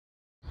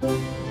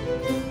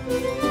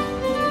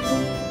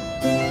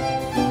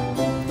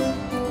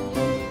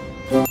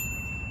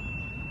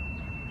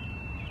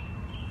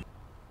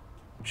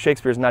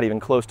Shakespeare's not even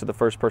close to the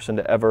first person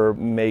to ever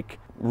make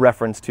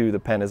reference to the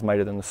pen is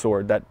mightier than the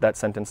sword. That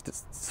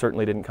sentence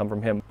certainly didn't come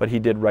from him, but he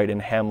did write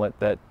in Hamlet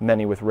that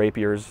many with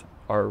rapiers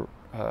are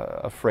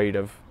afraid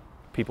of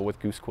people with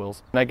goose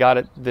quills. And I got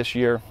it this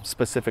year,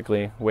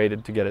 specifically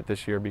waited to get it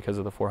this year because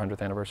of the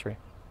 400th anniversary.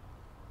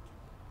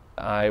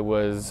 I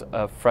was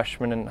a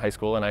freshman in high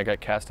school and I got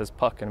cast as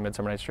Puck in A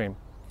Midsummer Night's Dream.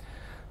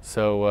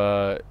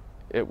 So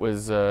it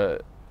was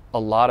a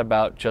lot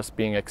about just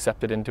being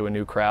accepted into a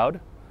new crowd.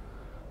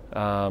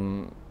 At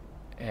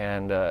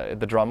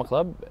the drama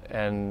club,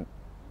 and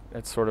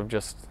it's sort of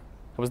just,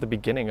 it was the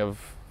beginning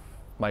of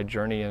my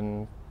journey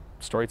in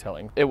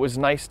storytelling. It was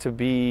nice to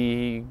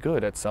be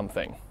good at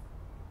something.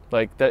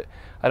 Like that,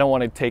 I don't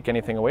want to take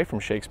anything away from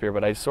Shakespeare,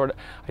 but I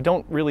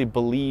don't really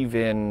believe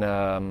in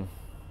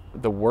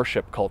the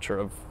worship culture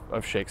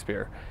of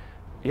Shakespeare.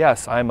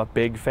 Yes, I'm a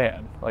big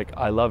fan, like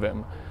I love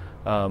him.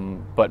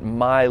 But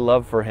my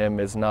love for him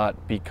is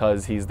not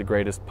because he's the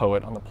greatest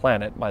poet on the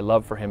planet. My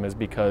love for him is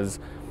because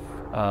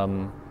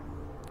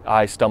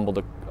I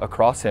stumbled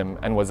across him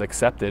and was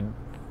accepted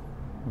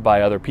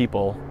by other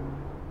people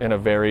in a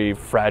very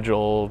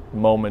fragile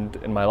moment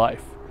in my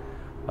life.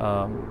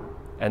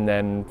 And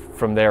then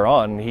from there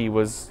on, he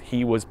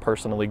was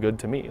personally good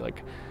to me.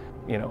 Like,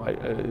 you know, I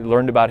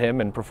learned about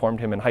him and performed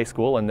him in high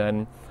school, and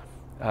then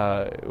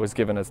was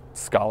given a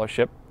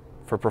scholarship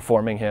for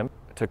performing him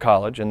to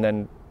college, and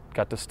then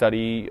got to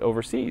study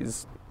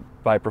overseas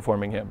by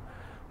performing him.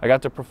 I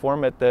got to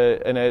perform at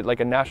in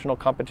a national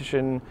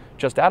competition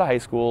just out of high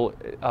school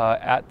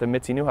at the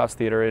Mitzi Newhouse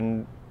Theater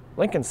in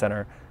Lincoln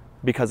Center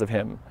because of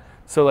him.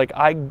 So like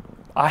I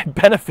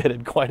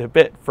benefited quite a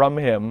bit from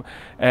him,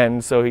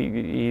 and so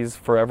he's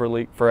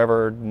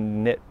forever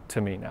knit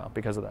to me now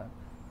because of that.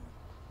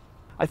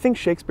 I think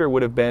Shakespeare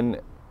would have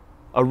been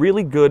a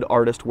really good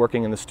artist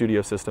working in the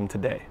studio system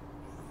today.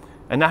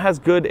 And that has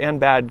good and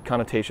bad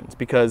connotations,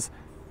 because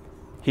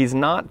he's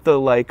not the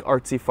like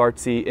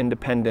artsy-fartsy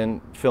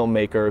independent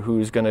filmmaker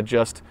who's going to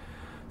just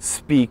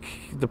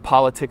speak the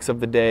politics of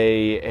the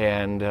day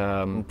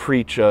and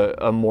preach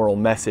a moral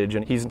message.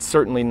 And he's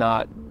certainly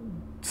not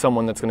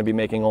someone that's going to be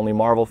making only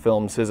Marvel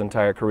films his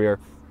entire career.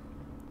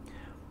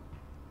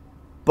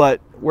 But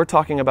we're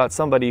talking about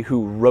somebody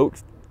who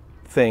wrote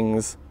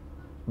things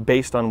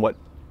based on what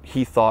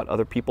he thought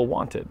other people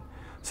wanted.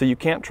 So you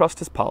can't trust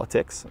his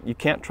politics, you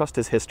can't trust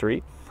his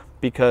history,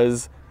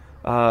 because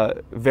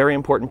very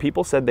important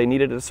people said they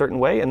needed it a certain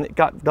way, and it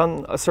got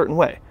done a certain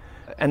way.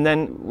 And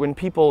then when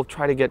people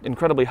try to get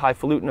incredibly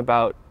highfalutin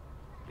about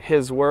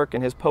his work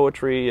and his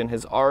poetry and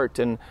his art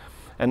and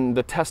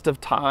the test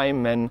of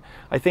time, and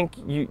I think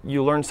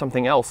you learn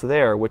something else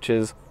there, which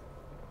is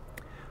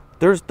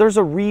there's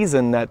a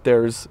reason that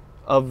there's,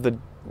 of the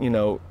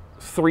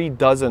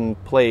 36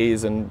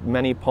 plays and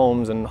many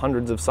poems and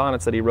hundreds of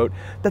sonnets that he wrote,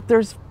 that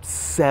there's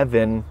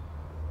 7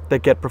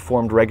 that get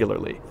performed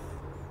regularly.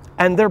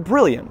 And they're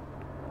brilliant.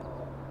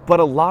 But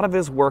a lot of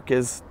his work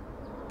is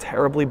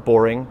terribly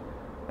boring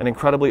and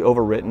incredibly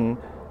overwritten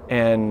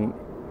and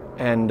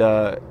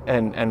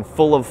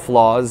full of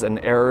flaws and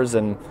errors,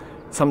 and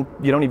some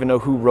you don't even know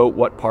who wrote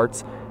what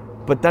parts.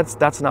 But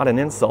that's not an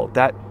insult.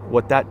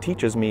 What that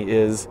teaches me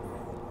is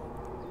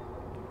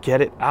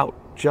get it out.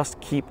 Just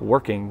keep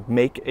working.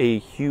 Make a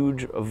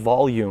huge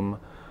volume,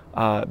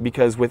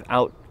 because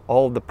without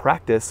all the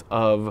practice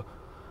of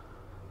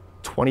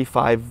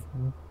 25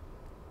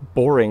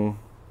 boring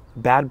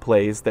bad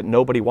plays that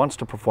nobody wants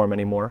to perform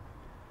anymore,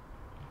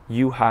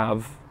 you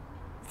have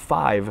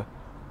 5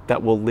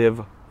 that will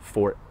live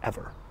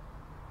forever.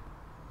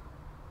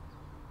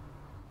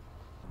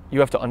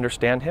 You have to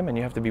understand him, and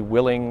you have to be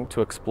willing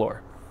to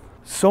explore.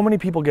 So many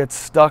people get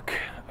stuck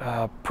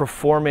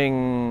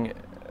performing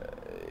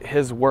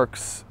his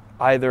works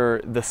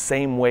either the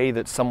same way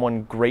that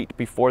someone great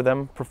before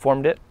them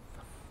performed it,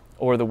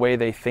 or the way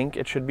they think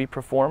it should be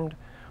performed,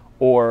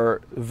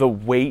 or the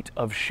weight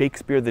of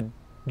Shakespeare, the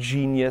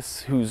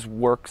genius whose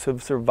works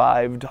have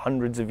survived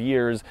hundreds of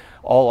years,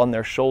 all on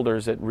their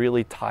shoulders. It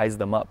really ties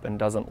them up and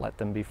doesn't let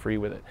them be free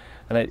with it.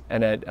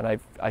 And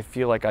I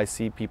feel like I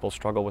see people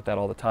struggle with that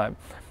all the time.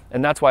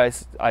 And that's why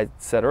I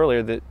said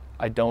earlier that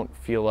I don't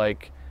feel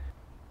like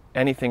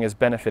anything is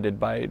benefited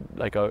by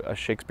like a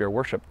Shakespeare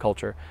worship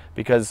culture,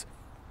 because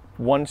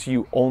once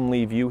you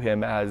only view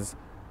him as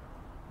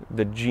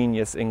the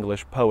genius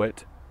English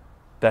poet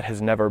that has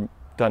never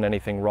done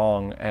anything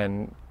wrong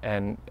and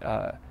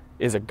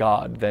is a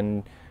god,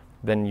 then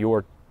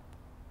you're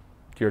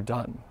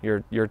done.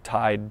 You're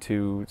tied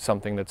to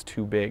something that's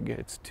too big.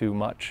 It's too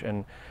much.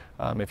 And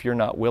if you're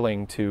not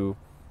willing to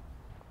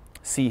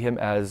see him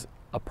as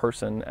a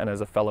person and as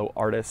a fellow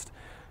artist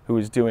who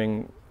is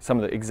doing some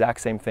of the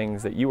exact same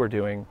things that you are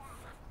doing,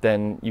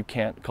 then you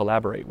can't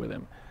collaborate with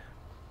him.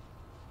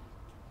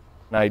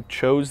 And I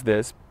chose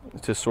this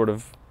to sort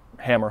of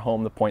hammer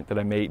home the point that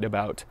I made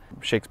about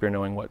Shakespeare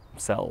knowing what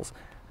sells.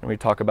 And we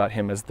talk about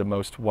him as the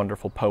most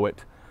wonderful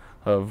poet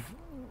of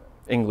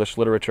English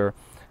literature,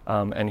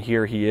 and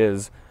here he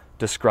is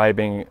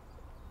describing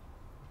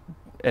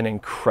an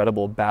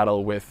incredible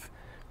battle with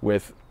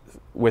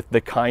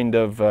the kind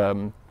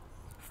of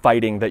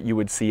fighting that you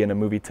would see in a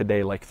movie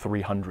today, like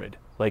 300.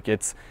 Like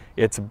it's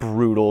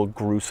brutal,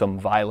 gruesome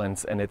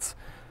violence, and it's,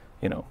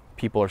 you know,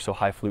 people are so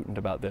highfalutin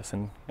about this,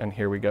 and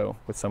here we go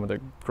with some of the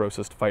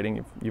grossest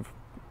fighting you've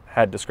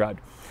had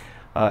described.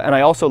 And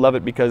I also love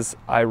it because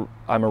I'm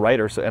a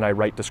writer, and I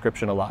write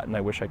description a lot, and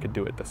I wish I could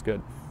do it this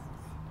good.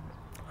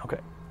 Okay.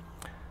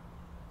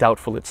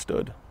 Doubtful it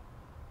stood,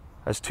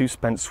 as two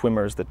spent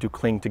swimmers that do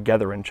cling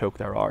together and choke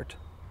their art.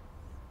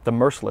 The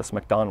merciless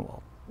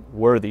MacDonald,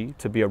 worthy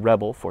to be a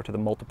rebel, for to the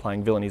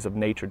multiplying villainies of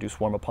nature do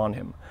swarm upon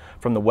him,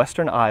 from the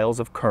western isles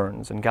of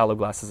kerns and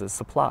gallowglasses is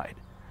supplied,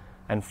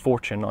 and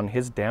fortune on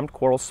his damned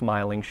quarrel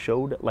smiling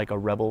showed like a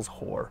rebel's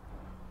whore.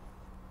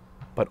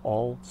 But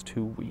all's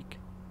too weak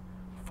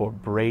for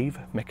brave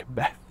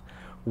Macbeth.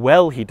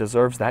 Well he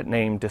deserves that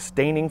name,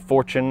 disdaining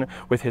fortune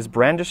with his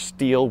brandished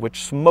steel,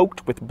 which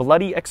smoked with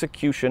bloody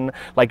execution,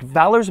 like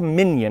valor's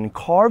minion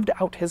carved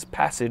out his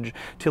passage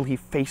till he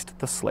faced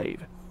the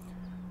slave,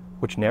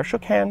 which ne'er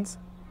shook hands,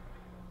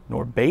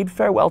 nor bade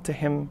farewell to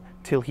him,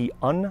 till he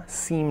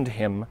unseamed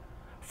him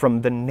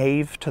from the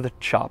nave to the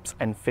chops,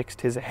 and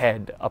fixed his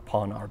head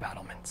upon our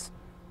battlements.